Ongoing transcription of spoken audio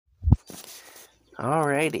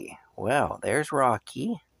Alrighty, well, there's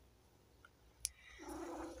Rocky.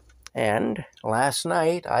 And last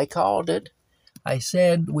night I called it. I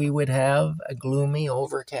said we would have a gloomy,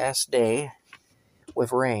 overcast day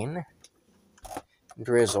with rain,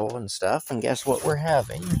 drizzle, and stuff. And guess what we're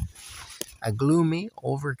having? A gloomy,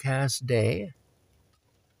 overcast day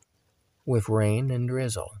with rain and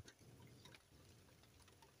drizzle.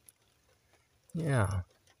 Yeah.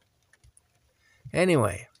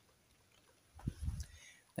 Anyway,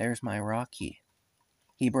 there's my Rocky.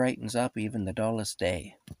 He brightens up even the dullest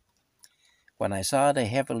day. When I saw they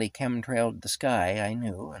heavily chemtrailed the sky, I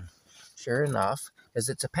knew, and sure enough, because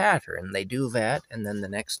it's a pattern, they do that, and then the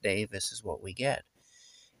next day, this is what we get.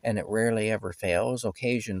 And it rarely ever fails.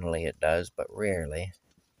 Occasionally it does, but rarely.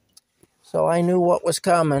 So I knew what was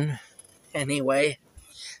coming. Anyway,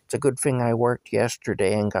 it's a good thing I worked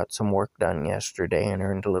yesterday and got some work done yesterday and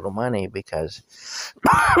earned a little money, because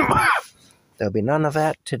there'll be none of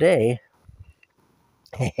that today.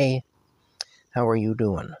 Hey, how are you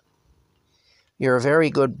doing? You're a very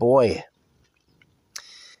good boy.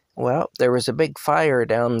 Well, there was a big fire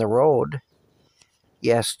down the road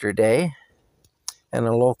yesterday, and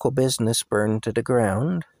a local business burned to the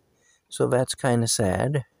ground, so that's kind of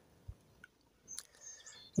sad.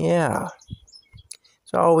 Yeah,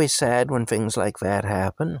 it's always sad when things like that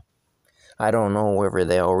happen. I don't know whether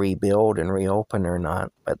they'll rebuild and reopen or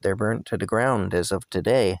not, but they're burnt to the ground as of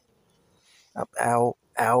today. Ow,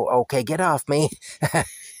 ow, okay, get off me.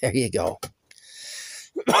 There you go.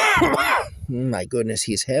 My goodness,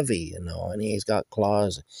 he's heavy, and he's got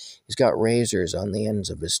claws. He's got razors on the ends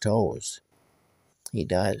of his toes. He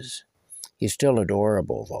does. He's still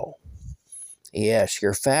adorable, though. Yes,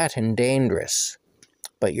 you're fat and dangerous,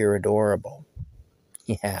 but you're adorable.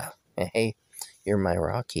 Yeah, hey, you're my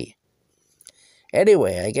Rocky.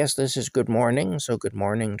 Anyway, I guess this is good morning, so good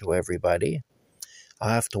morning to everybody. I'll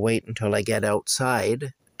have to wait until I get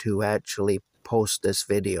outside to actually post this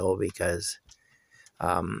video because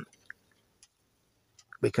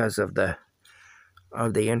of the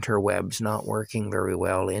interwebs not working very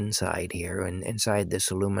well inside here and inside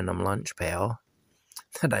this aluminum lunch pail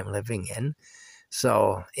that I'm living in.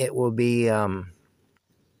 So it will be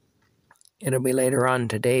it'll be later on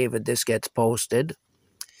today that this gets posted.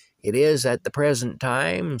 It is at the present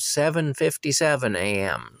time 7:57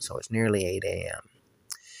 a.m., so it's nearly 8 a.m.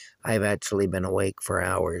 I've actually been awake for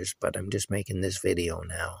hours, but I'm just making this video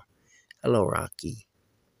now. Hello, Rocky.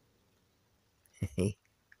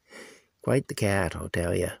 Quite the cat, I'll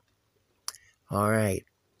tell you. All right.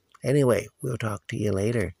 Anyway, we'll talk to you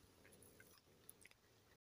later.